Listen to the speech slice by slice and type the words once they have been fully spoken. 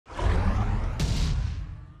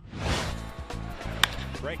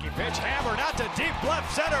Breaking pitch, hammered out to deep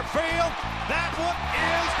left center field. That one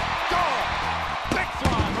is gone. Big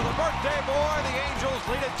fly for the birthday boy. The Angels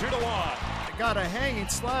lead it 2-1. Got a hanging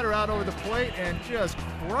slider out over the plate and just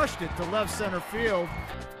crushed it to left center field.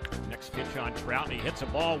 Next pitch on Trout, and he hits a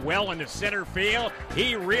ball well into center field.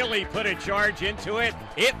 He really put a charge into it.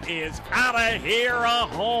 It is out of here, a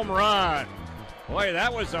home run. Boy,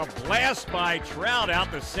 that was a blast by Trout out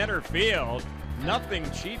the center field. Nothing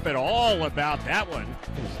cheap at all about that one.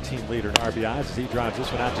 He's the team leader in RBIs as he drives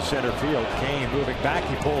this one out to center field. Kane moving back,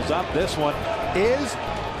 he pulls up. This one is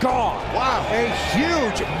gone. Wow, a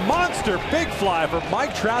huge monster big fly for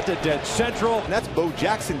Mike Trout to dead central. And that's Bo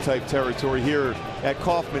Jackson type territory here at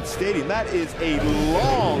Kauffman Stadium. That is a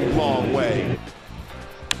long, long way.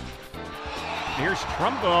 Here's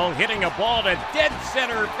Trumbo hitting a ball to dead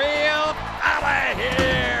center field. Out of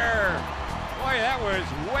here. Boy, that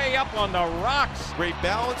was way up on the rocks. Great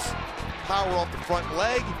balance, power off the front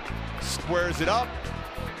leg, squares it up,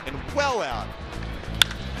 and well out.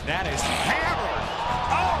 That is hammered.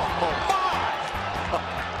 Oh, my!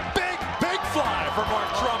 Big fly for Mark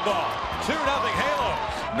Trumbo. 2-0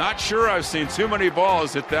 Halos. Not sure I've seen too many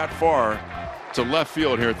balls hit that far to left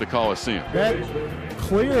field here at the Coliseum. That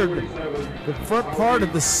cleared the front part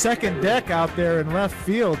of the second deck out there in left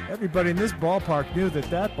field. Everybody in this ballpark knew that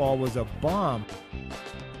that ball was a bomb.